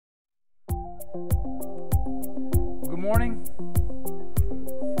morning.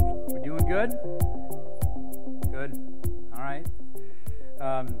 We're doing good? Good. All right.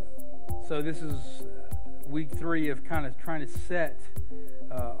 So this is week 3 of kind of trying to set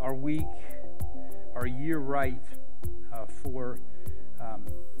our week, our year right for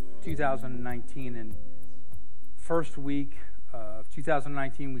 2019. And first week of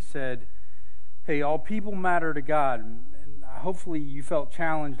 2019, we said, hey, all people matter to God. And hopefully you felt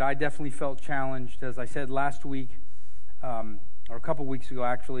challenged. I definitely felt challenged. As I said last week, or a couple weeks ago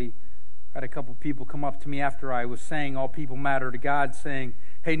actually, I had a couple people come up to me after I was saying all people matter to God, saying,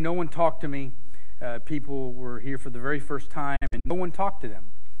 hey, no one talked to me. People were here for the very first time, and no one talked to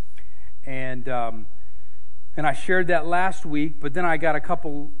them. And I shared that last week, but then I got a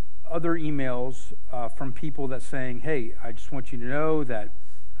couple other emails from people that saying, hey, I just want you to know that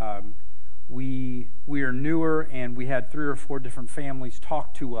we are newer, and we had 3 or 4 different families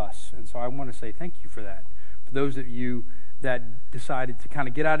talk to us. And so I want to say thank you for that. For those of you that decided to kind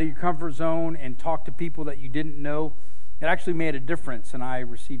of get out of your comfort zone and talk to people that you didn't know, it actually made a difference. And I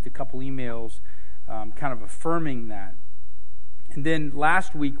received a couple emails kind of affirming that. And then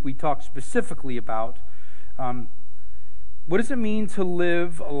last week we talked specifically about what does it mean to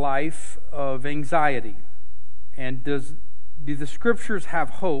live a life of anxiety? And do the scriptures have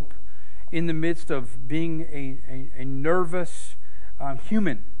hope in the midst of being a nervous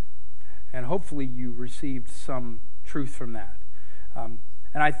human? And hopefully you received some truth from that. And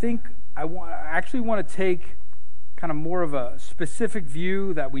I think I actually want to take kind of more of a specific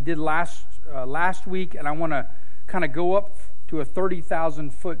view that we did last week, and I want to kind of go up to a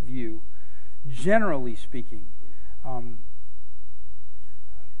 30,000-foot view, generally speaking. And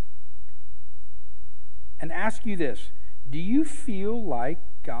ask you this: do you feel like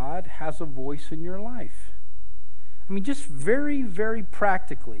God has a voice in your life? I mean, just very, very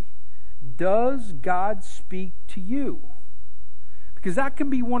practically, does God speak to you? Because that can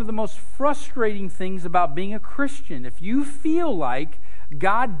be one of the most frustrating things about being a Christian. If you feel like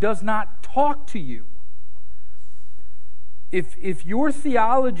God does not talk to you, if your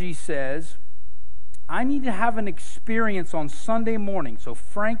theology says, I need to have an experience on Sunday morning, so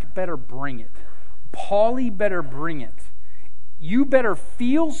Frank better bring it, Paulie better bring it, you better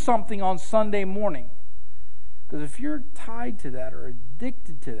feel something on Sunday morning. Because if you're tied to that or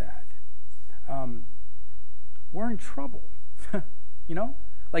addicted to that, we're in trouble. You know?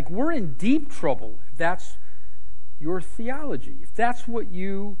 Like, we're in deep trouble if that's your theology, if that's what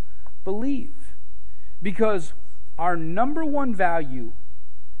you believe. Because our number one value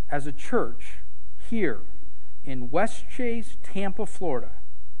as a church here in West Chase, Tampa, Florida,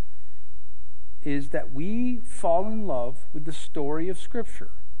 is that we fall in love with the story of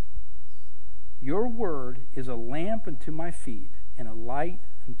Scripture. Your word is a lamp unto my feet and a light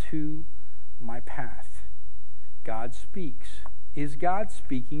unto my path. God speaks. Is God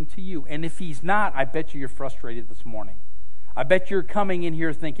speaking to you? And if He's not, I bet you're frustrated this morning. I bet you're coming in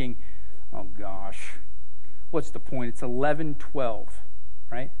here thinking, oh gosh, what's the point? It's 11:12,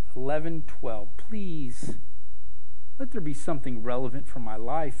 right? 11:12. Please, let there be something relevant for my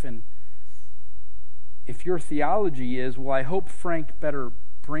life. And if your theology is, well, I hope Frank better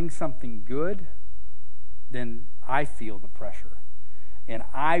bring something good, then I feel the pressure. And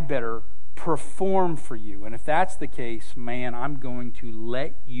I better perform for you. And if that's the case, man, I'm going to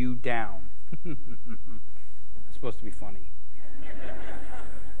let you down. That's supposed to be funny.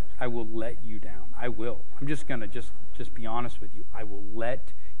 I will let you down. I will. I'm just going to just be honest with you. I will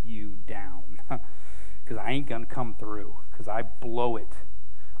let you down. Because I ain't going to come through. Because I blow it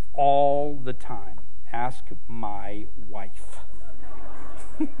all the time. Ask my wife.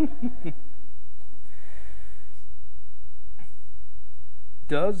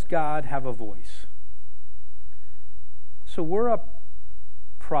 Does God have a voice? So we're a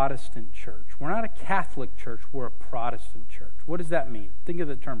Protestant church. We're not a Catholic church. We're a Protestant church. What does that mean? Think of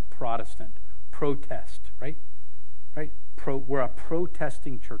the term Protestant. Protest, right? Right? We're a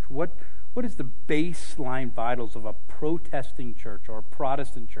protesting church. What is the baseline vitals of a protesting church or a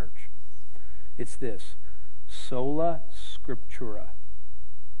Protestant church? It's this: sola scriptura.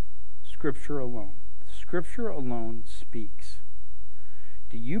 Scripture alone. Scripture alone speaks.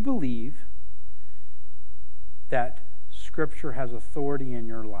 Do you believe that Scripture has authority in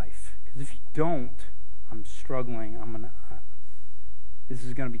your life? Because if you don't, I'm struggling. This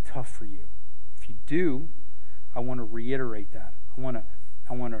is going to be tough for you. If you do, I want to reiterate that. I want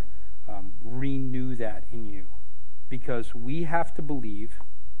to renew that in you, because we have to believe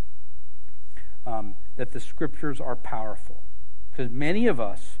that the Scriptures are powerful. Because many of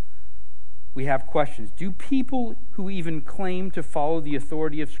us, we have questions. Do people who even claim to follow the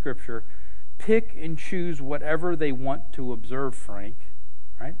authority of Scripture pick and choose whatever they want to observe, Frank,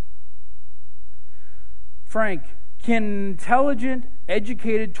 right? Frank, can an intelligent,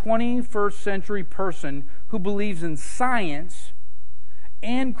 educated 21st century person who believes in science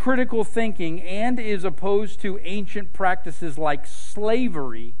and critical thinking and is opposed to ancient practices like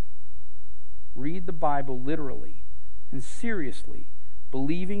slavery read the Bible literally and seriously,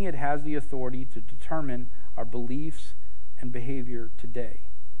 believing it has the authority to determine our beliefs and behavior today?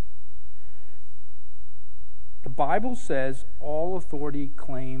 The Bible says all authority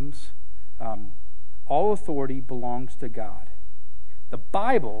belongs to God. The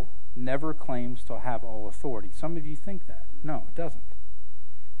Bible never claims to have all authority. Some of you think that. No, it doesn't.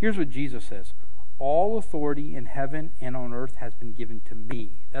 Here's what Jesus says. All authority in heaven and on earth has been given to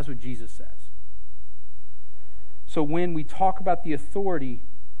me. That's what Jesus says. So when we talk about the authority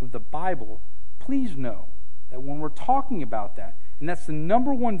of the Bible, please know that when we're talking about that, and that's the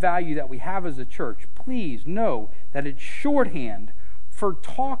number one value that we have as a church, please know that it's shorthand for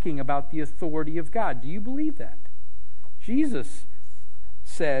talking about the authority of God. Do you believe that? Jesus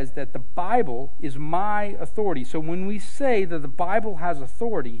says that the Bible is my authority. So when we say that the Bible has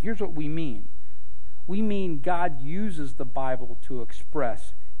authority, here's what we mean. We mean God uses the Bible to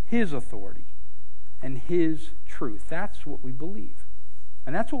express His authority and His truth. That's what we believe.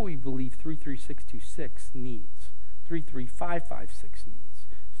 And that's what we believe 33626 needs. 33556 needs.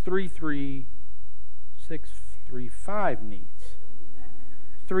 33635 needs.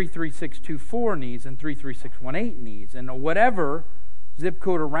 33624 needs, and 33618 needs, and whatever zip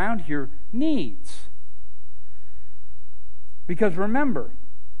code around here needs. Because remember,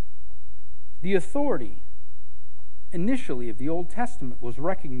 the authority initially of the Old Testament was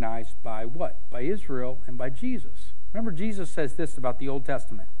recognized by what? By Israel and by Jesus. Remember, Jesus says this about the Old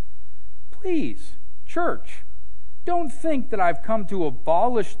Testament. Please, church, don't think that I've come to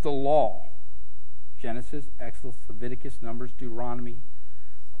abolish the law. Genesis, Exodus, Leviticus, Numbers, Deuteronomy,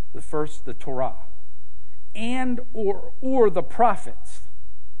 the Torah, and or the prophets.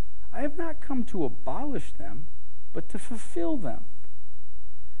 I have not come to abolish them, but to fulfill them.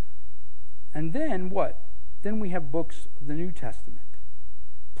 And then what? Then we have books of the New Testament.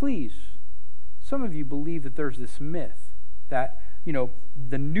 Please, some of you believe that there's this myth that,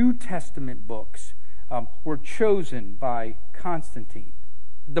 the New Testament books were chosen by Constantine.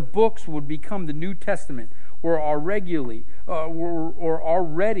 The books would become the New Testament, were already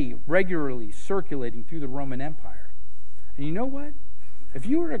regularly circulating through the Roman Empire. And you know what? If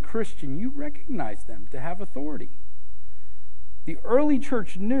you were a Christian, you recognized them to have authority. The early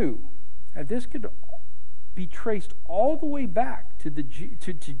church knew that this could be traced all the way back to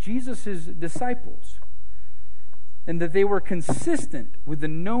Jesus' disciples, and that they were consistent with the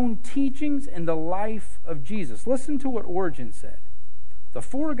known teachings and the life of Jesus. Listen to what Origen said. The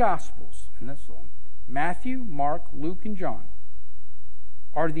four Gospels, and that's all, Matthew, Mark, Luke, and John,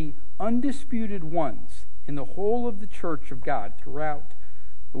 are the undisputed ones in the whole of the church of God throughout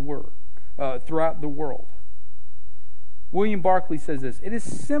the world. William Barclay says this: it is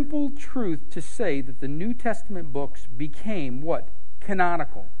simple truth to say that the New Testament books became what?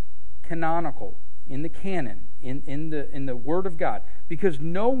 Canonical in the canon, in the Word of God, because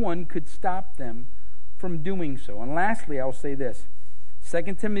no one could stop them from doing so. And lastly, I will say this. 2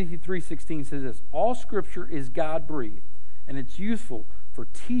 Timothy 3:16 says this: all Scripture is God-breathed, and it's useful for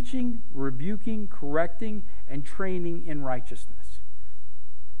teaching, rebuking, correcting, and training in righteousness.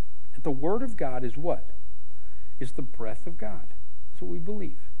 That the Word of God is what? Is the breath of God. That's what we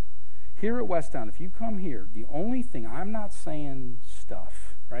believe. Here at Westtown, if you come here, the only thing, I'm not saying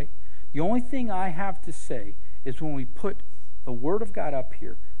stuff, right? The only thing I have to say is when we put the Word of God up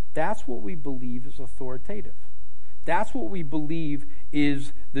here, that's what we believe is authoritative. That's what we believe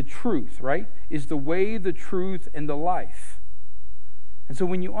is the truth, right? Is the way, the truth, and the life. And so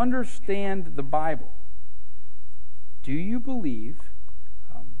when you understand the Bible, do you believe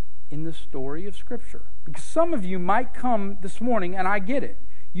in the story of Scripture? Because some of you might come this morning, and I get it.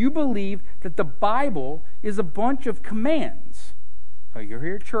 You believe that the Bible is a bunch of commands. So you're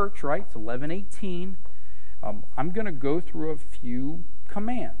here at church, right? It's 11:18. I'm going to go through a few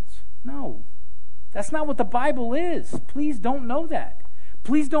commands. No. That's not what the Bible is. Please don't know that.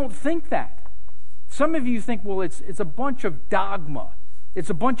 Please don't think that. Some of you think, well, it's a bunch of dogma. It's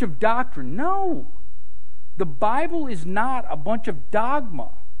a bunch of doctrine. No. The Bible is not a bunch of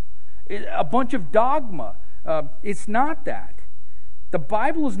dogma. It's not that. The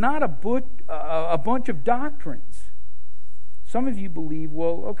Bible is not a bunch of doctrines. Some of you believe,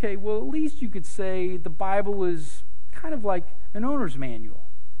 at least you could say the Bible is kind of like an owner's manual.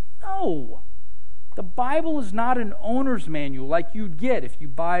 No. The Bible is not an owner's manual like you'd get if you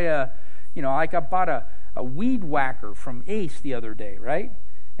buy a Like I bought a weed whacker from Ace the other day, right?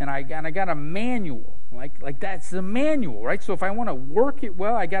 And I got a manual. Like that's the manual, right? So if I want to work it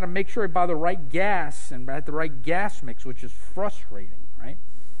well, I got to make sure I buy the right gas and at the right gas mix, which is frustrating, right?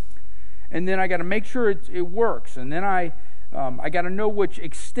 And then I got to make sure it works. And then I got to know which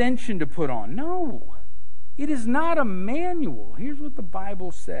extension to put on. No, it is not a manual. Here's what the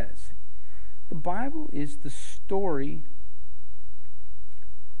Bible says. The Bible is the story,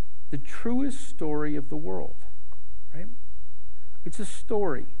 the truest story of the world, right? It's a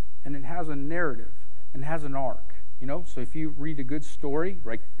story, and it has a narrative, and it has an arc, So if you read a good story,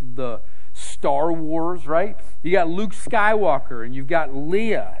 like the Star Wars, right? You got Luke Skywalker, and you've got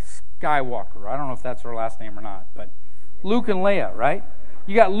Leia Skywalker. I don't know if that's her last name or not, but Luke and Leia, right?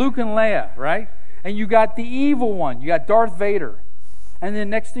 You got Luke and Leia, right? And you got the evil one. You got Darth Vader. And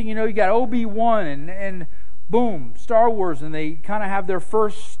then next thing you know, you got Obi-Wan and boom, Star Wars, and they kind of have their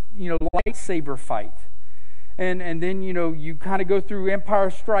first, lightsaber fight. And then, you kind of go through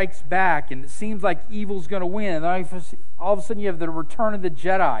Empire Strikes Back, and it seems like evil's going to win. And all of a sudden you have the Return of the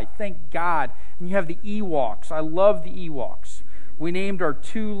Jedi. Thank God. And you have the Ewoks. I love the Ewoks. We named our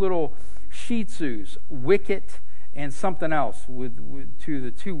two little Shih Tzus, Wicket and something else, to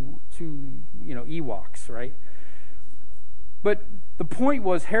the two Ewoks, right? But the point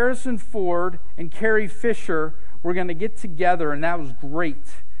was Harrison Ford and Carrie Fisher were going to get together, and that was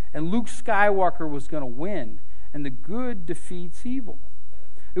great. And Luke Skywalker was going to win, and the good defeats evil.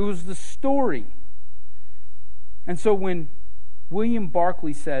 It was the story. And so when William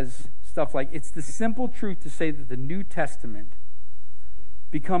Barclay says stuff like, it's the simple truth to say that the New Testament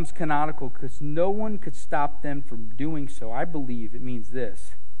becomes canonical because no one could stop them from doing so, I believe it means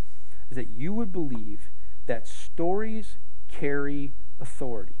this, is that you would believe that stories carry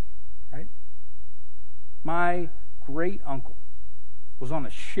authority, right? My great uncle was on a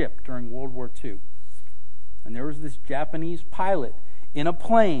ship during World War II, and there was this Japanese pilot in a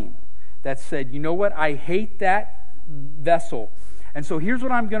plane that said, you know what, I hate that vessel, and so here's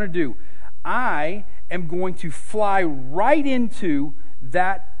what I'm going to do. I am going to fly right into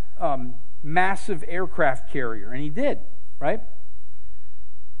that massive aircraft carrier, and he did, right?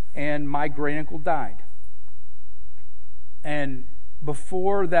 And my great uncle died. And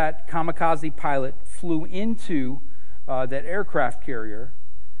before that kamikaze pilot flew into that aircraft carrier,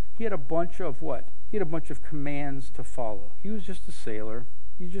 he had a bunch of what? He had a bunch of commands to follow. He was just a sailor.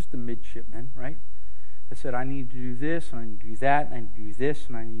 He was just a midshipman, right? That said, I need to do this, and I need to do that, and I need to do this,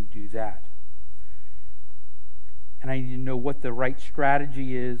 and I need to do that. And I need to know what the right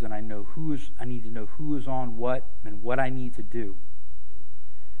strategy is, and I need to know who is on what and what I need to do.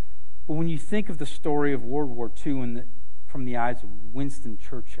 But when you think of the story of World War II from the eyes of Winston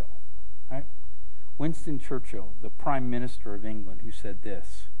Churchill, right? Winston Churchill, the Prime Minister of England, who said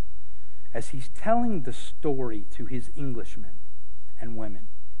this, as he's telling the story to his Englishmen and women,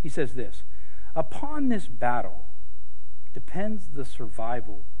 he says this, upon this battle depends the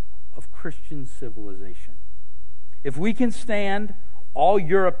survival of Christian civilization. If we can stand, all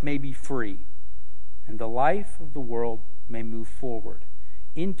Europe may be free, and the life of the world may move forward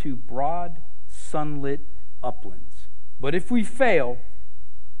into broad, sunlit uplands. But if we fail,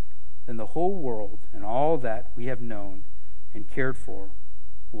 then the whole world and all that we have known and cared for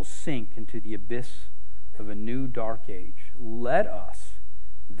will sink into the abyss of a new dark age. Let us,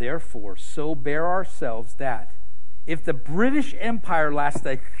 therefore, so bear ourselves that, if the British Empire lasts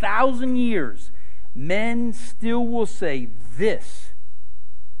 1,000 years, men still will say this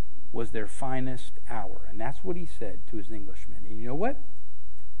was their finest hour. And that's what he said to his Englishmen. And you know what?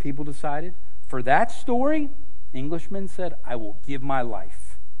 People decided, for that story, Englishmen said, I will give my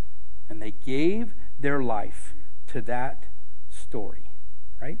life. And they gave their life to that story,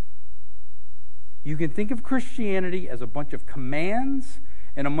 right? You can think of Christianity as a bunch of commands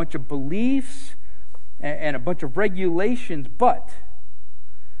and a bunch of beliefs and a bunch of regulations, but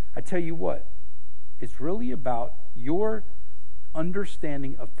I tell you what, it's really about your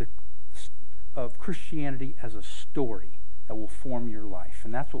understanding of Christianity as a story that will form your life.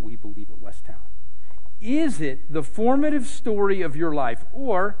 And that's what we believe at Westtown. Is it the formative story of your life,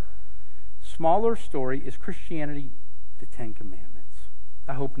 or smaller story, is Christianity the Ten Commandments?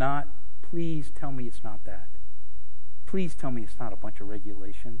 I hope not. Please tell me it's not that. Please tell me it's not a bunch of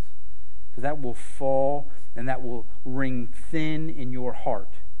regulations, because that will fall and that will ring thin in your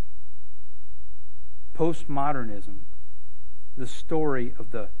heart. Postmodernism, the story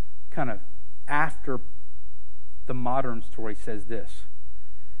of the kind of after the modern story, says this.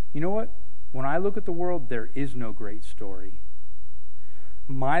 You know what? When I look at the world, there is no great story.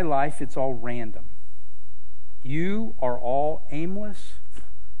 My life, it's all random. You are all aimless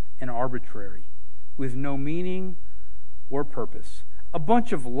and arbitrary, with no meaning or purpose. A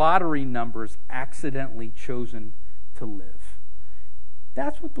bunch of lottery numbers accidentally chosen to live.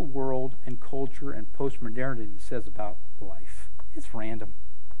 That's what the world and culture and postmodernity says about life. It's random.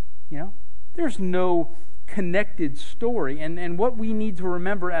 There's no connected story. And what we need to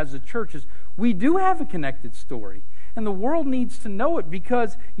remember as a church is we do have a connected story. And the world needs to know it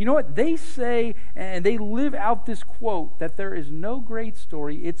because, you know what? They say, and they live out this quote, that there is no great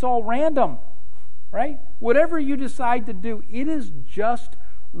story. It's all random, right? Whatever you decide to do, it is just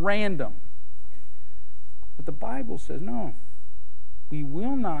random. But the Bible says, no, we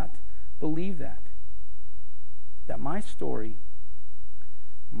will not believe that. That my story,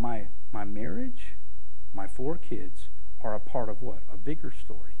 my marriage, my 4 kids are a part of what? A bigger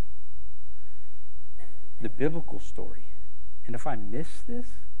story. The biblical story. And if I miss this,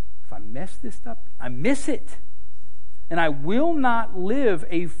 if I mess this up, I miss it. And I will not live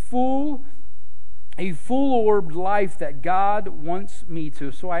a full-orbed life that God wants me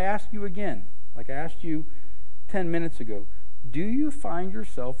to. So I ask you again, like I asked you 10 minutes ago, do you find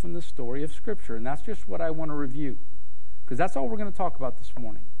yourself in the story of Scripture? And that's just what I want to review, because that's all we're going to talk about this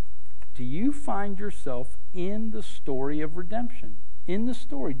morning. Do you find yourself in the story of redemption? In the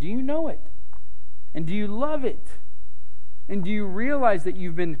story. Do you know it? And do you love it? And do you realize that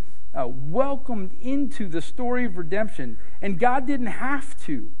you've been welcomed into the story of redemption? And God didn't have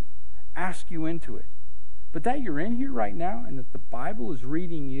to ask you into it. But that you're in here right now and that the Bible is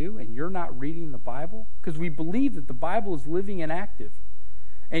reading you and you're not reading the Bible? Because we believe that the Bible is living and active.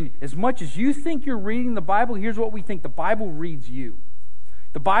 And as much as you think you're reading the Bible, here's what we think. The Bible reads you.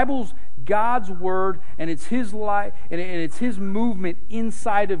 The Bible's God's Word, and it's His life, and it's His movement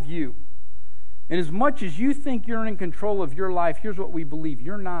inside of you. And as much as you think you're in control of your life, here's what we believe.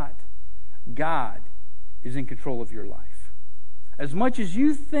 You're not. God is in control of your life. As much as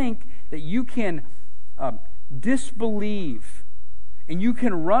you think that you can disbelieve and you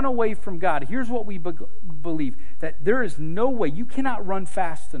can run away from God, here's what we believe. That there is no way. You cannot run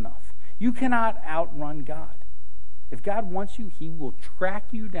fast enough. You cannot outrun God. If God wants you, He will track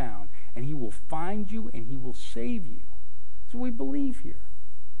you down, and He will find you, and He will save you. That's what we believe here.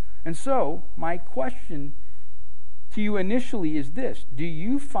 And so, my question to you initially is this. Do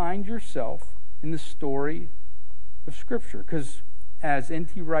you find yourself in the story of Scripture? Because, as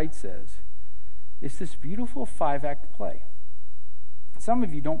N.T. Wright says, it's this beautiful 5-act play. Some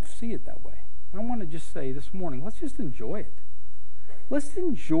of you don't see it that way. I want to just say this morning, let's just enjoy it. Let's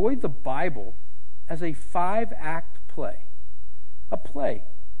enjoy the Bible as a 5-act play. A play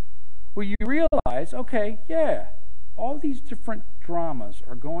where you realize, okay, yeah, all these different dramas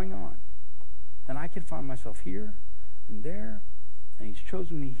are going on. And I can find myself here and there, and He's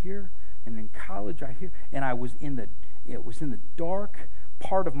chosen me here, and in college I hear, and it was in the dark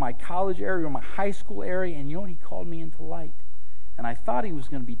part of my college area or my high school area, and you know what? He called me into light. And I thought He was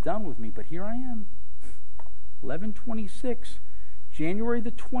going to be done with me, but here I am. 11/26, January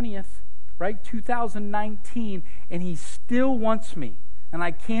the 20th, right? 2019, and He still wants me. And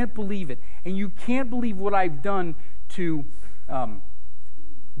I can't believe it. And you can't believe what I've done to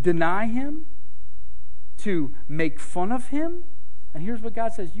deny Him, to make fun of Him. And here's what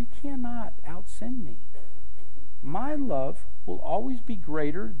God says, you cannot out-sin me. My love will always be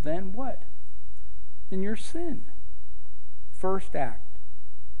greater than what? Than your sin. First act,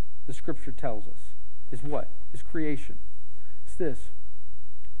 the Scripture tells us, is what? Is creation. It's this.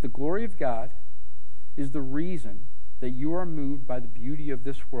 The glory of God is the reason that you are moved by the beauty of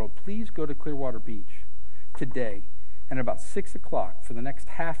this world. Please go to Clearwater Beach today and at about 6 o'clock for the next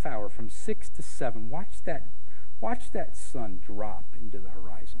half hour from 6 to 7. Watch that sun drop into the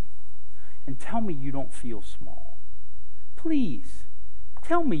horizon. And tell me you don't feel small. Please,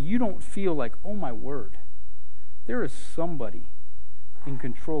 tell me you don't feel like, oh my word, there is somebody in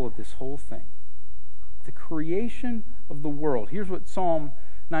control of this whole thing. The creation of the world. Here's what Psalm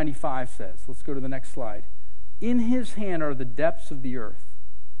 95 says. Let's go to the next slide. In His hand are the depths of the earth,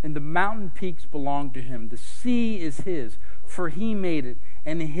 and the mountain peaks belong to Him. The sea is His, for He made it,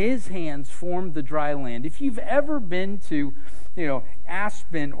 and His hands formed the dry land. If you've ever been to,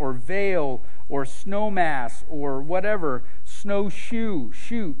 Aspen or Vail or Snowmass or whatever, snowshoe,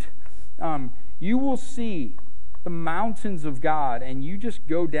 shoot, you will see the mountains of God, and you just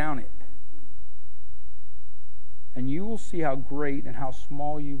go down it. And you will see how great and how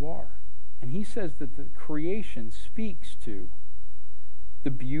small you are. And He says that the creation speaks to the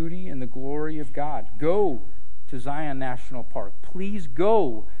beauty and the glory of God. Go to Zion National Park. Please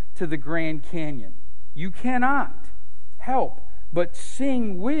go to the Grand Canyon. You cannot help but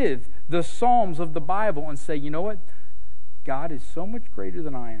sing with the Psalms of the Bible and say, you know what? God is so much greater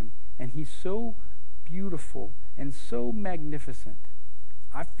than I am, and he's so beautiful and so magnificent.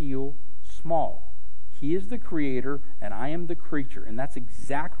 I feel small. He is the creator, and I am the creature. And that's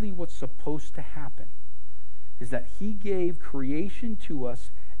exactly what's supposed to happen, is that he gave creation to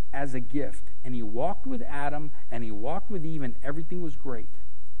us as a gift. And he walked with Adam, and he walked with Eve, and everything was great.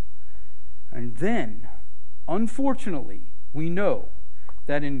 And then, unfortunately, we know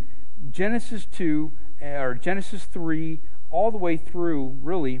that in Genesis 2, or Genesis 3, all the way through,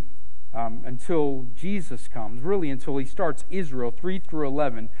 really, until Jesus comes, really until he starts Israel, 3 through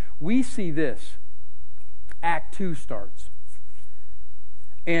 11, we see this. Act 2 starts.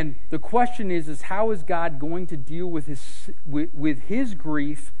 And the question is how is God going to deal with his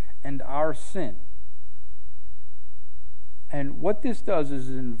grief and our sin? And what this does is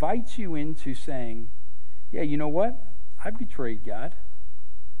it invites you into saying, yeah, you know what? I betrayed God.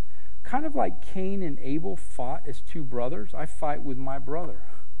 Kind of like Cain and Abel fought as two brothers, I fight with my brother.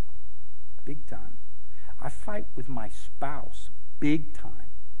 Big time. I fight with my spouse. Big time.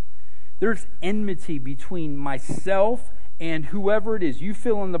 There's enmity between myself and whoever it is. You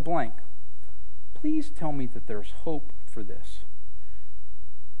fill in the blank. Please tell me that there's hope for this.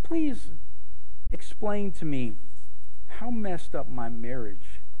 Please explain to me how messed up my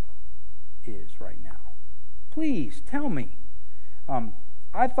marriage is right now. Please tell me.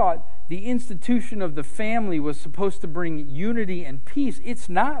 I thought the institution of the family was supposed to bring unity and peace. It's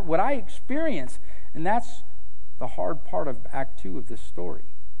not what I experience. And that's the hard part of Act 2 of this story.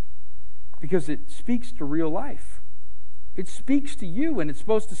 Because it speaks to real life. It speaks to you, and it's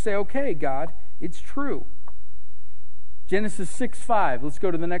supposed to say, okay, God, it's true. Genesis 6:5. Let's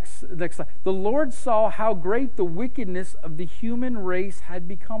go to the next slide. The Lord saw how great the wickedness of the human race had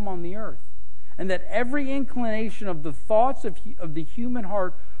become on the earth, and that every inclination of the thoughts of the human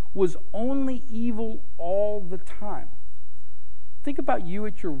heart was only evil all the time. Think about you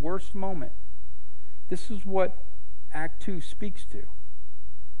at your worst moment. This is what Act 2 speaks to.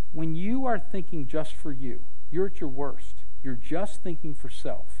 When you are thinking just for you, you're at your worst. You're just thinking for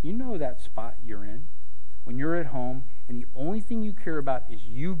self. You know that spot you're in when you're at home, and the only thing you care about is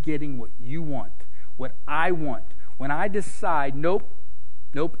you getting what you want, what I want. When I decide, nope,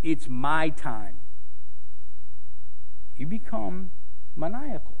 it's my time. You become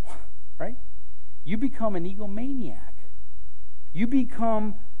maniacal, right? You become an egomaniac. You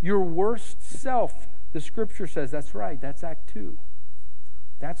become your worst self. The scripture says that's right. That's Act 2.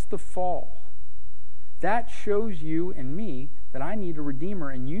 That's the fall. That shows you and me that I need a redeemer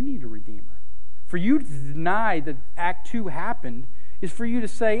and you need a redeemer. For you to deny that Act 2 happened is for you to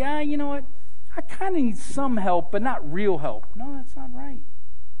say, you know what? I kind of need some help, but not real help. No, that's not right.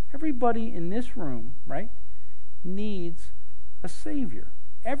 Everybody in this room, right, needs a Savior.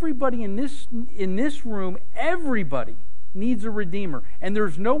 Everybody in this room, everybody needs a Redeemer. And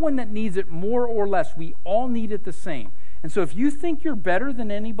there's no one that needs it more or less. We all need it the same. And so if you think you're better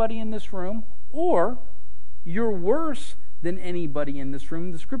than anybody in this room, or you're worse than anybody in this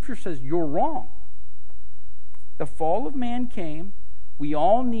room, the scripture says you're wrong. The fall of man came. We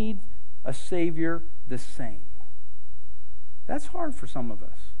all need a Savior the same. That's hard for some of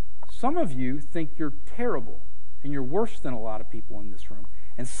us. Some of you think you're terrible and you're worse than a lot of people in this room.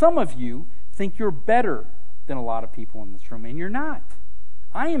 And some of you think you're better than a lot of people in this room, and you're not.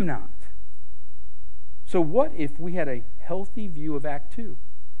 I am not. So what if we had a healthy view of Act 2?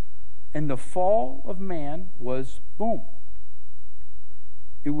 And the fall of man was, boom.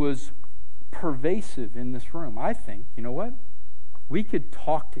 It was pervasive in this room. I think, you know what? We could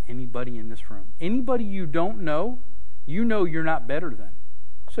talk to anybody in this room. Anybody you don't know, you know you're not better than.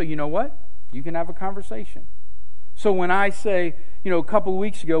 So you know what? You can have a conversation. So when I say, a couple of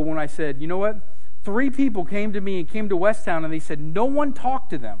weeks ago when I said, you know what? 3 people came to me and came to Westtown and they said, no one talked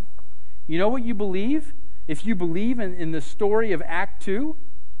to them. You know what you believe? If you believe in the story of Act 2,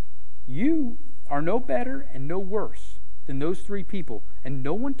 you are no better and no worse than those 3 people. And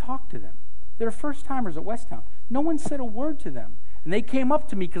no one talked to them. They're first-timers at Westtown. No one said a word to them. And they came up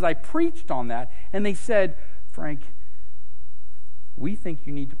to me because I preached on that. And they said, Frank, we think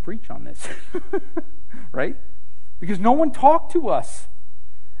you need to preach on this. Right? Because no one talked to us.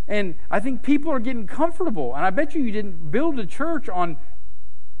 And I think people are getting comfortable. And I bet you didn't build a church on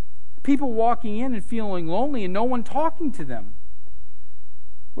people walking in and feeling lonely and no one talking to them.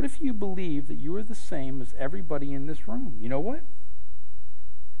 What if you believe that you are the same as everybody in this room? You know what?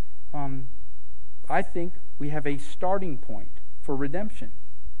 I think we have a starting point for redemption.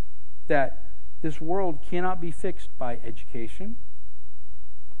 That this world cannot be fixed by education.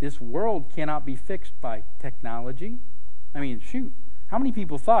 This world cannot be fixed by technology. I mean, shoot. How many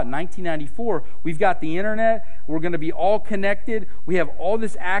people thought in 1994, we've got the internet, we're going to be all connected, we have all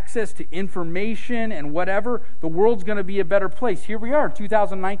this access to information and whatever, the world's going to be a better place. Here we are in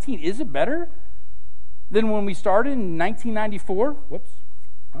 2019. Is it better than when we started in 1994? Whoops,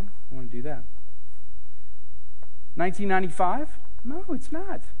 I want to do that. 1995? No, it's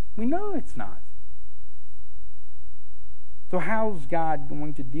not. We know it's not. So how's God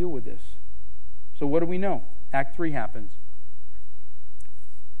going to deal with this? So what do we know? Act 3 happens.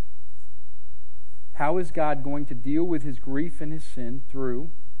 How is God going to deal with his grief and his sin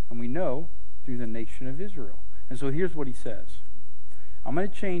through, and we know, through the nation of Israel? And so here's what he says. I'm going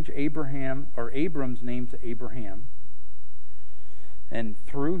to change Abram's name to Abraham. And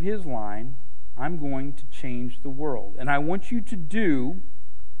through his line, I'm going to change the world. And I want you to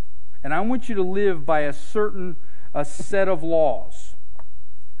live by a certain set of laws.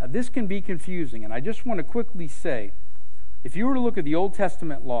 Now this can be confusing, and I just want to quickly say, if you were to look at the Old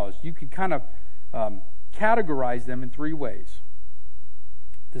Testament laws, you could kind of categorize them in 3 ways.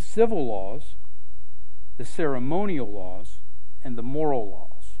 The civil laws, the ceremonial laws, and the moral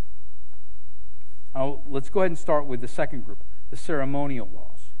laws. Now, let's go ahead and start with the second group, the ceremonial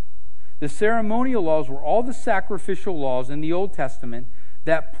laws. The ceremonial laws were all the sacrificial laws in the Old Testament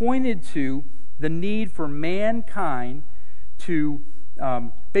that pointed to the need for mankind to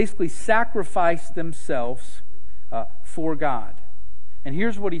basically sacrifice themselves for God. And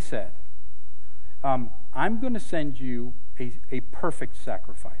here's what he said. I'm going to send you a perfect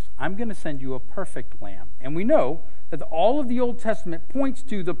sacrifice. I'm going to send you a perfect lamb. And we know that all of the Old Testament points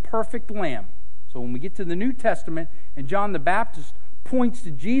to the perfect lamb. So when we get to the New Testament, and John the Baptist points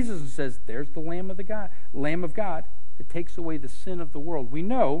to Jesus and says, there's the Lamb of God that takes away the sin of the world. We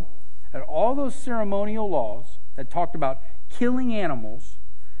know that all those ceremonial laws that talked about killing animals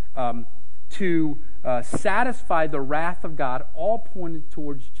to satisfy the wrath of God all pointed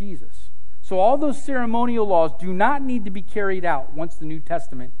towards Jesus. So all those ceremonial laws do not need to be carried out once the New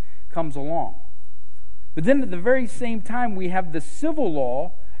Testament comes along. But then at the very same time, we have the civil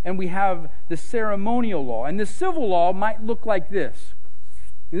law and we have the ceremonial law. And the civil law might look like this.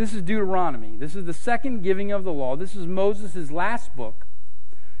 This is Deuteronomy. This is the second giving of the law. This is Moses' last book.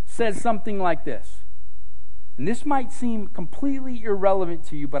 Says something like this. And this might seem completely irrelevant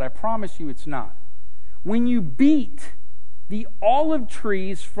to you, but I promise you it's not. When you beat the olive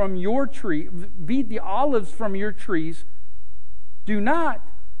trees from your tree, beat the olives from your trees, do not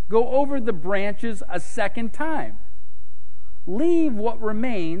go over the branches a second time. Leave what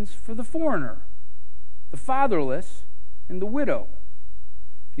remains for the foreigner, the fatherless, and the widow.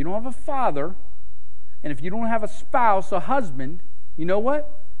 If you don't have a father, and if you don't have a spouse, a husband, you know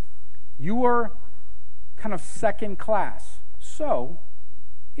what? You are kind of second class. So,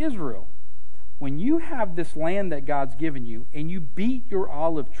 Israel, when you have this land that God's given you, and you beat your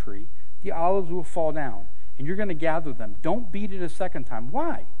olive tree, the olives will fall down, and you're going to gather them. Don't beat it a second time.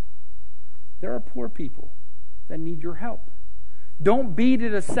 Why? There are poor people that need your help. Don't beat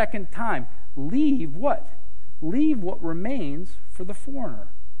it a second time. Leave what? Leave what remains for the foreigner.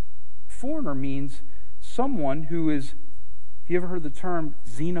 Foreigner means someone who is, have you ever heard the term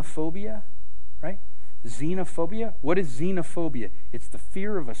xenophobia? Right? Xenophobia? What is xenophobia? It's the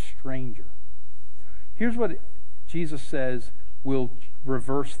fear of a stranger. Here's what Jesus says will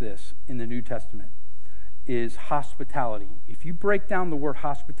reverse this in the New Testament, is hospitality. If you break down the word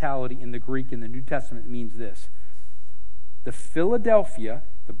hospitality in the Greek in the New Testament, it means this. The Philadelphia,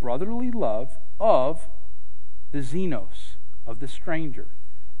 the brotherly love of the xenos, of the stranger.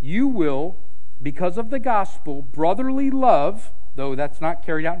 You will, because of the gospel, brotherly love, though that's not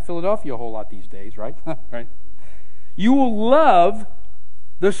carried out in Philadelphia a whole lot these days, right? Right? You will love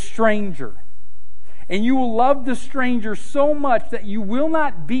the stranger. And you will love the stranger so much that you will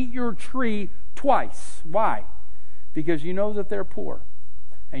not beat your tree twice. Why? Because you know that they're poor.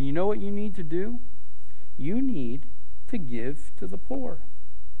 And you know what you need to do? You need to give to the poor.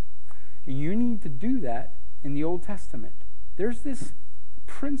 And you need to do that in the Old Testament. There's this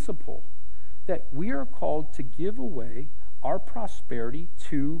principle that we are called to give away our prosperity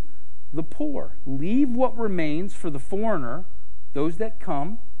to the poor. Leave what remains for the foreigner, those that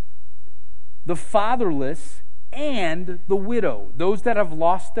come, the fatherless, and the widow, those that have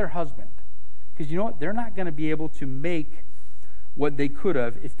lost their husband. Because you know what? They're not going to be able to make what they could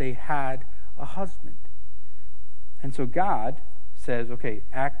have if they had a husband. And so God says, okay,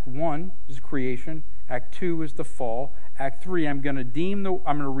 Act 1 is creation. Act 2 is the fall. Act 3, I'm going to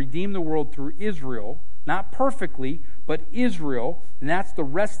redeem the world through Israel. Not perfectly, but Israel. And that's the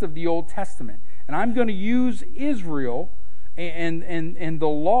rest of the Old Testament. And I'm going to use Israel and the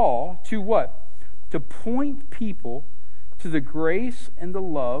law to what? To point people to the grace and the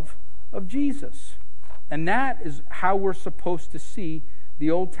love of Jesus. And that is how we're supposed to see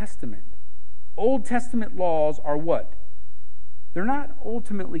the Old Testament. Old Testament laws are what? They're not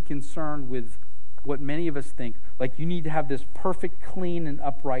ultimately concerned with what many of us think, like you need to have this perfect, clean, and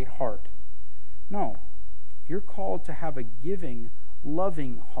upright heart. No, you're called to have a giving,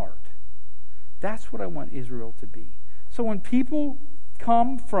 loving heart. That's what I want Israel to be. So when people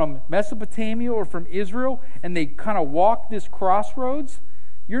come from Mesopotamia or from Israel and they kind of walk this crossroads,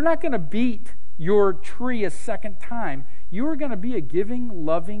 you're not going to beat your tree a second time. You are going to be a giving,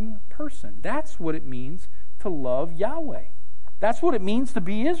 loving person. That's what it means to love Yahweh. That's what it means to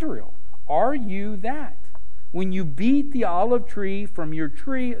be Israel. Are you that? When you beat the olive tree from your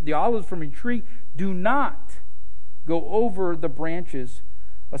tree, the olives from your tree, do not go over the branches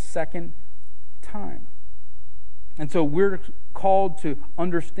a second time. And so we're called to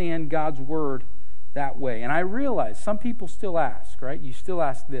understand God's word that way. And I realize some people still ask, right? You still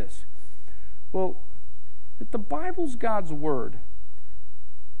ask this. Well, if the Bible's God's word,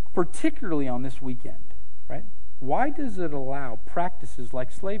 particularly on this weekend, right? Why does it allow practices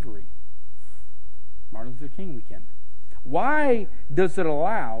like slavery? Martin Luther King weekend. Why does it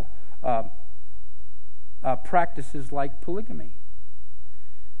allow practices like polygamy?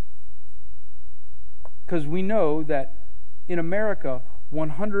 Because we know that in America,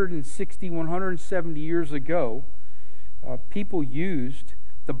 160, 170 years ago, people used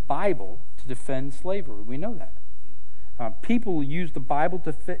the Bible to defend slavery. We know that. People used the Bible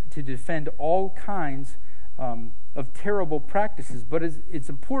to defend all kinds of terrible practices. But it's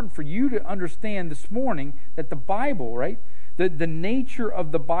important for you to understand this morning that the Bible, right, the nature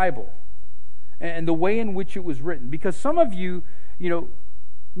of the Bible and the way in which it was written. Because some of you,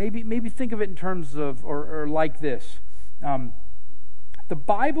 maybe think of it in terms of, or like this. The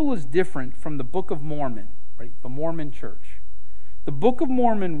Bible is different from the Book of Mormon, right? The Mormon church. The Book of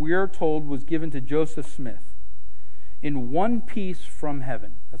Mormon, we are told, was given to Joseph Smith in one piece from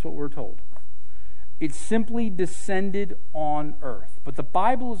heaven. That's what we're told. It simply descended on earth. But the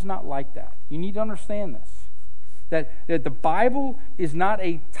Bible is not like that. You need to understand this. That the Bible is not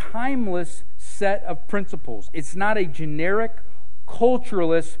a timeless set of principles. It's not a generic,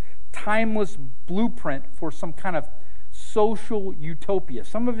 culturalist, timeless blueprint for some kind of social utopia.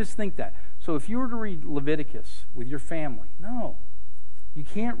 Some of us think that. So if you were to read Leviticus with your family, no. You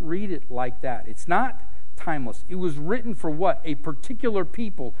can't read it like that. It's not timeless. It was written for what? A particular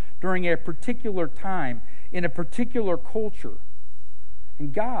people during a particular time in a particular culture.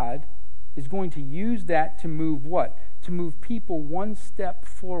 And God is going to use that to move what? To move people one step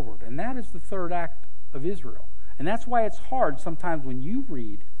forward. And that is the third act of Israel. And that's why it's hard sometimes when you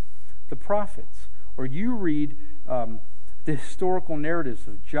read the prophets or you read the historical narratives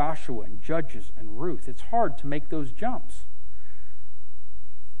of Joshua and Judges and Ruth. It's hard to make those jumps.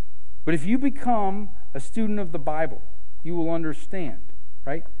 But if you become a student of the Bible, you will understand,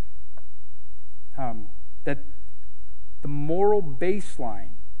 right, that the moral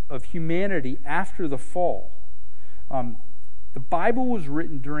baseline of humanity after the fall, the Bible was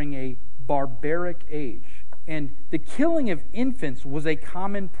written during a barbaric age. And the killing of infants was a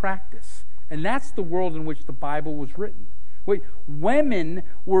common practice. And that's the world in which the Bible was written. Women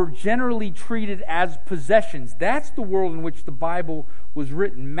were generally treated as possessions. That's the world in which the Bible was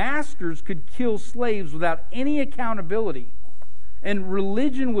written. Masters could kill slaves without any accountability. And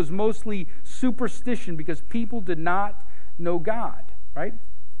religion was mostly superstition because people did not know God, right?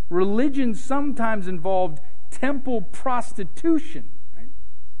 Religion sometimes involved temple prostitution, right?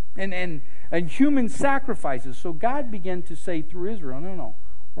 And human sacrifices. So God began to say through Israel, no,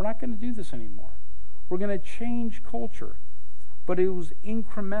 we're not going to do this anymore. We're going to change culture. But it was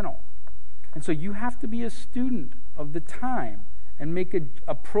incremental. And so you have to be a student of the time and make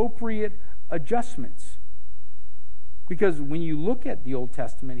appropriate adjustments. Because when you look at the Old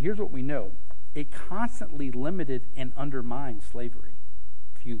Testament, here's what we know. It constantly limited and undermined slavery.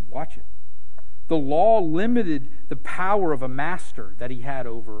 If you watch it. The law limited the power of a master that he had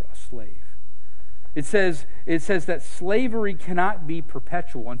over a slave. It says that slavery cannot be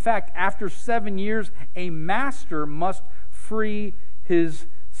perpetual. In fact, after 7 years, a master must free his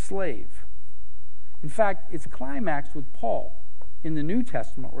slave. In fact, it's climaxed with Paul in the New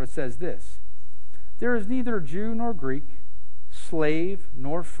Testament where it says this: there is neither Jew nor Greek, slave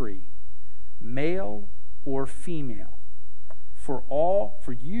nor free, male or female.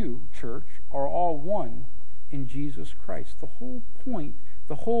 For you, church, are all one in Jesus Christ. The whole point,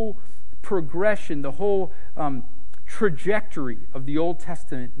 the whole progression, the whole trajectory of the Old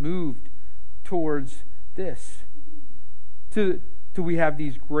Testament moved towards this. To we have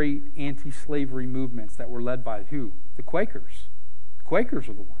these great anti-slavery movements that were led by who? The Quakers. The Quakers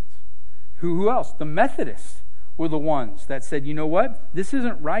were the ones. Who else? The Methodists were the ones that said, you know what? This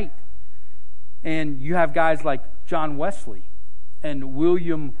isn't right. And you have guys like John Wesley and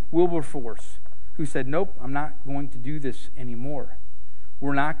William Wilberforce who said, nope, I'm not going to do this anymore.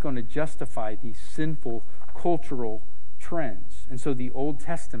 We're not going to justify these sinful cultural trends. And so the Old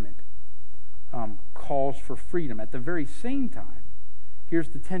Testament calls for freedom. At the very same time, here's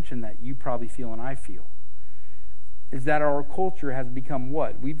the tension that you probably feel and I feel, is that our culture has become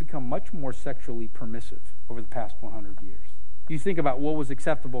what? We've become much more sexually permissive over the past 100 years. You think about what was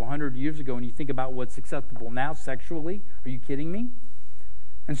acceptable 100 years ago and you think about what's acceptable now sexually. Are you kidding me?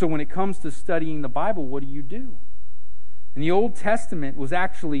 And so when it comes to studying the Bible, what do? And the Old Testament was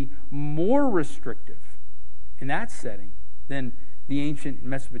actually more restrictive in that setting than the ancient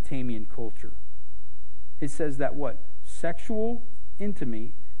Mesopotamian culture. It says that what? Sexual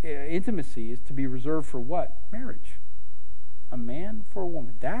intimacy is to be reserved for what? Marriage. A man for a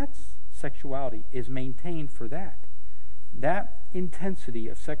woman. That's sexuality is maintained for that. That intensity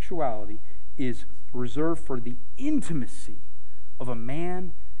of sexuality is reserved for the intimacy of a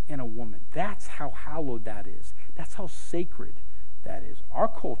man and a woman. That's how hallowed that is. That's how sacred that is. Our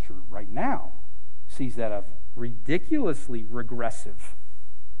culture right now sees that as ridiculously regressive,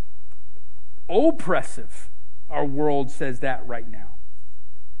 oppressive. Our world says that right now.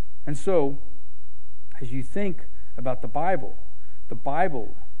 And so, as you think about the Bible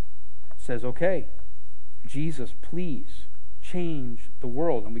says, okay, Jesus, please change the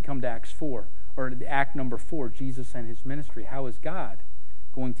world. And we come to Acts 4, or Act number 4, Jesus and his ministry. How is God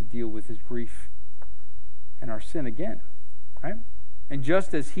going to deal with his grief and our sin again? Right? And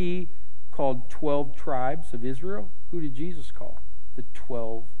just as he called 12 tribes of Israel, who did Jesus call? The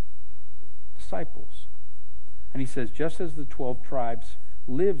 12 disciples. And he says, just as the 12 tribes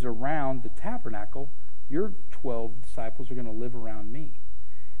lives around the tabernacle, your 12 disciples are going to live around me.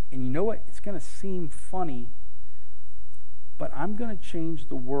 And you know what? It's going to seem funny, but I'm going to change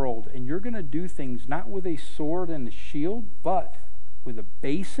the world, and you're going to do things not with a sword and a shield, but with a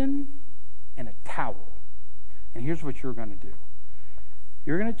basin and a towel. And here's what you're going to do.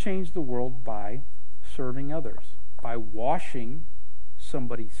 You're going to change the world by serving others, by washing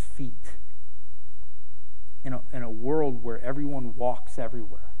somebody's feet. In a world where everyone walks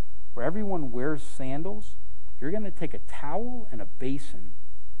everywhere, where everyone wears sandals, you're going to take a towel and a basin,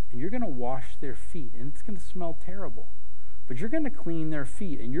 and you're going to wash their feet. And it's going to smell terrible. But you're going to clean their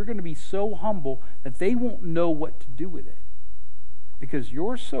feet, and you're going to be so humble that they won't know what to do with it. Because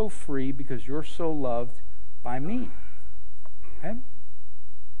you're so free, because you're so loved by me. Okay?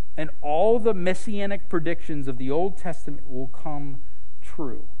 And all the messianic predictions of the Old Testament will come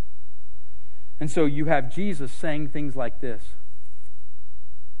true. And so you have Jesus saying things like this.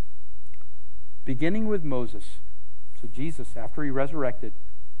 Beginning with Moses. So Jesus, after he resurrected,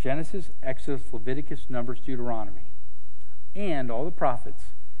 Genesis, Exodus, Leviticus, Numbers, Deuteronomy, and all the prophets,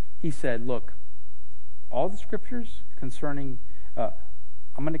 he said, look, all the scriptures concerning, I'm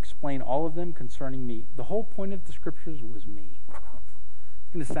going to explain all of them concerning me. The whole point of the scriptures was me.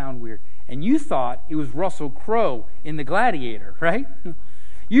 It's going to sound weird. And you thought it was Russell Crowe in The Gladiator, right?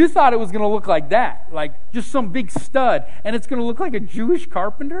 You thought it was going to look like that, like just some big stud, and it's going to look like a Jewish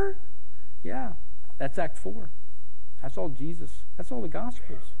carpenter? Yeah, that's Act 4. That's all Jesus. That's all the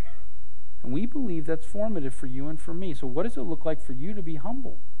Gospels. And we believe that's formative for you and for me. So what does it look like for you to be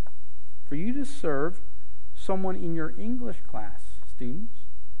humble? For you to serve someone in your English class, students,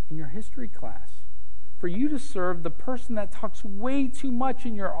 in your history class. For you to serve the person that talks way too much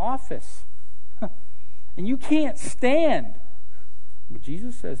in your office. And you can't stand. But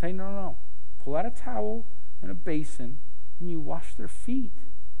Jesus says, hey, no. Pull out a towel and a basin and you wash their feet.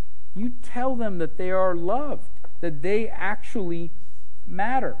 You tell them that they are loved, that they actually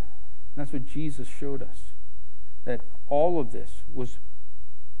matter. And that's what Jesus showed us. That all of this was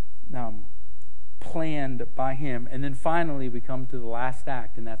planned by him. And then finally we come to the last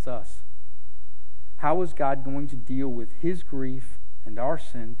act, and that's us. How is God going to deal with his grief and our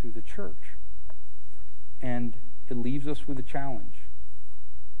sin through the church? And it leaves us with a challenge.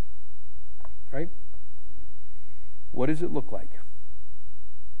 Right? What does it look like?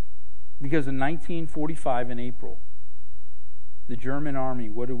 Because in 1945 in April, the German army,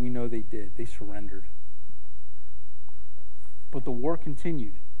 what do we know they did? They surrendered. But the war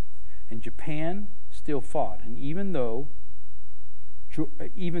continued, and Japan still fought. And even though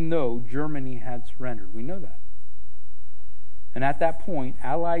Germany had surrendered, we know that. And at that point,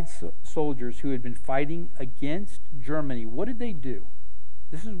 Allied soldiers who had been fighting against Germany, what did they do?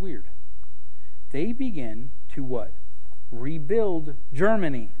 This is weird. They began to what? Rebuild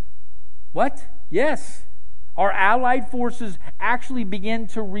Germany. What? Yes. Our Allied forces actually began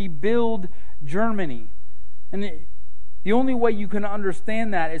to rebuild Germany. And the only way you can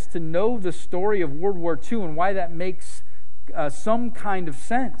understand that is to know the story of World War II and why that makes some kind of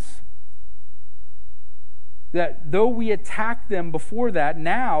sense. That though we attacked them before that,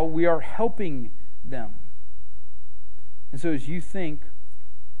 now we are helping them. And so as you think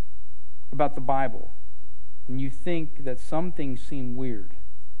about the Bible, and you think that some things seem weird,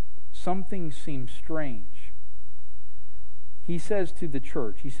 some things seem strange, he says to the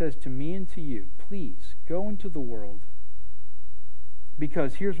church, he says to me and to you, please go into the world,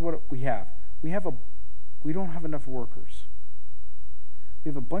 because here's what we have. We don't have enough workers. We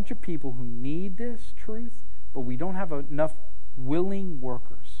have a bunch of people who need this truth, but we don't have enough willing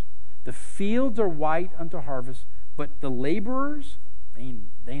workers. The fields are white unto harvest, but the laborers, they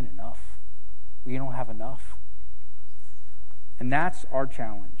ain't enough. We don't have enough. And that's our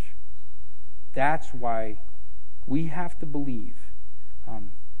challenge. That's why we have to believe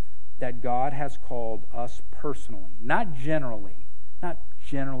that God has called us personally, not generally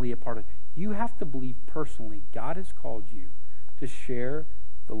a part of it. You have to believe personally God has called you to share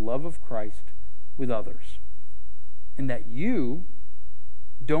the love of Christ with others. And that you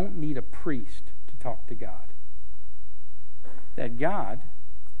don't need a priest to talk to God. That God,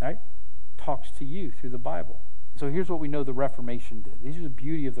 right, talks to you through the Bible. So here's what we know the Reformation did. This is the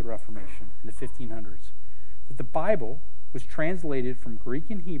beauty of the Reformation in the 1500s. That the Bible was translated from Greek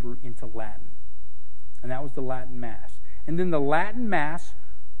and Hebrew into Latin. And that was the Latin Mass. And then the Latin Mass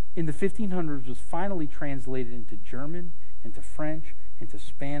in the 1500s was finally translated into German, into French, into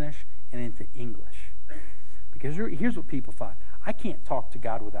Spanish, and into English. Because here's what people thought. I can't talk to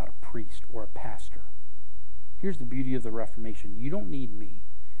God without a priest or a pastor. Here's the beauty of the Reformation. You don't need me,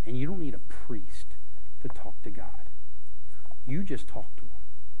 and you don't need a priest to talk to God. You just talk to him,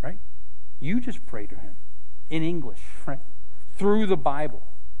 right? You just pray to him in English, right? Through the Bible,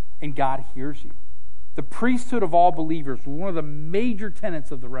 and God hears you. The priesthood of all believers was one of the major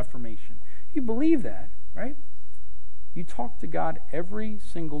tenets of the Reformation. You believe that, right? You talk to God every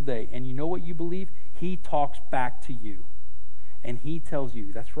single day, and you know what you believe? He talks back to you, and he tells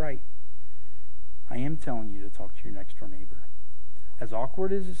you, that's right. I am telling you to talk to your next door neighbor. As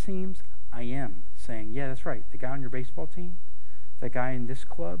awkward as it seems, I am saying, yeah, that's right. The guy on your baseball team, that guy in this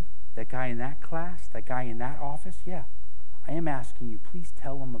club, that guy in that class, that guy in that office, yeah. I am asking you, please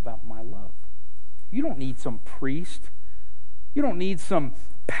tell them about my love. You don't need some priest. You don't need some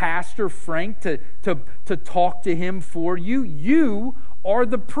Pastor Frank to talk to him for you. You are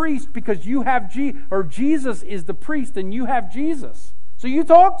the priest because you have Jesus is the priest and you have Jesus. So you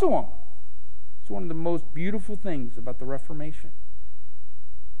talk to him. It's one of the most beautiful things about the Reformation.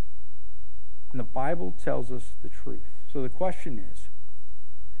 And the Bible tells us the truth. So the question is,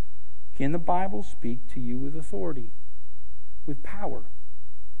 can the Bible speak to you with authority, with power,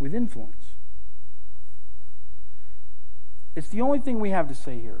 with influence? It's the only thing we have to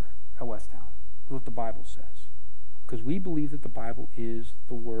say here at Westtown, is what the Bible says. Because we believe that the Bible is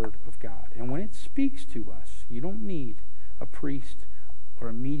the Word of God. And when it speaks to us, you don't need a priest or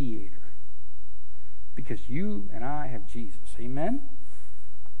a mediator. Because you and I have Jesus. Amen?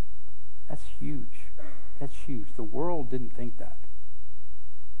 That's huge. That's huge. The world didn't think that.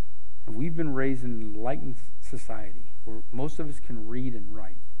 And we've been raised in an enlightened society where most of us can read and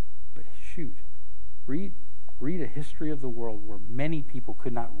write. But shoot, read a history of the world where many people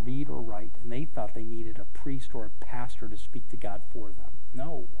could not read or write, and they thought they needed a priest or a pastor to speak to God for them.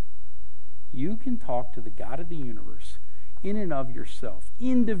 No. You can talk to the God of the universe in and of yourself,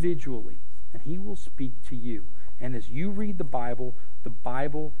 individually, and he will speak to you. And as you read the Bible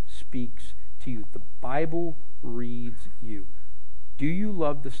speaks to you. The Bible reads you. Do you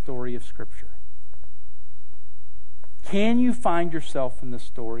love the story of Scripture? Can you find yourself in the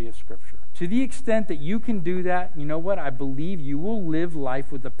story of Scripture? To the extent that you can do that, you know what? I believe you will live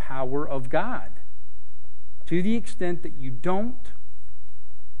life with the power of God. To the extent that you don't,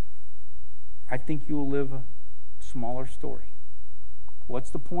 I think you will live a smaller story.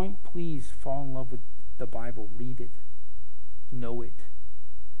 What's the point? Please fall in love with the Bible. Read it. Know it.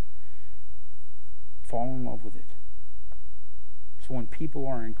 Fall in love with it. So when people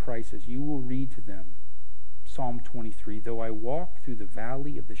are in crisis, you will read to them Psalm 23, though I walk through the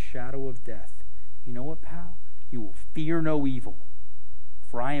valley of the shadow of death, you know what, pal? You will fear no evil,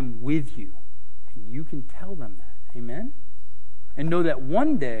 for I am with you. And you can tell them that. Amen? And know that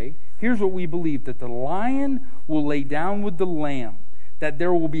one day, here's what we believe, that the lion will lay down with the lamb, that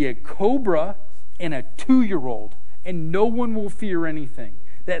there will be a cobra and a 2-year-old, and no one will fear anything.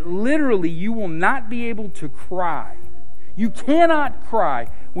 That literally you will not be able to cry. You cannot cry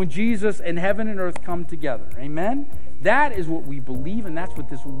when Jesus and heaven and earth come together. Amen? That is what we believe, and that's what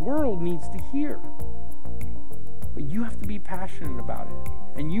this world needs to hear. But you have to be passionate about it.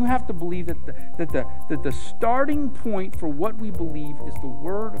 And you have to believe that the starting point for what we believe is the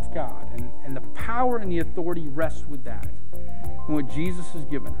Word of God. And the power and the authority rests with that. And what Jesus has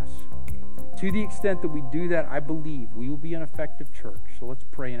given us. To the extent that we do that, I believe we will be an effective church. So let's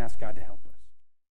pray and ask God to help.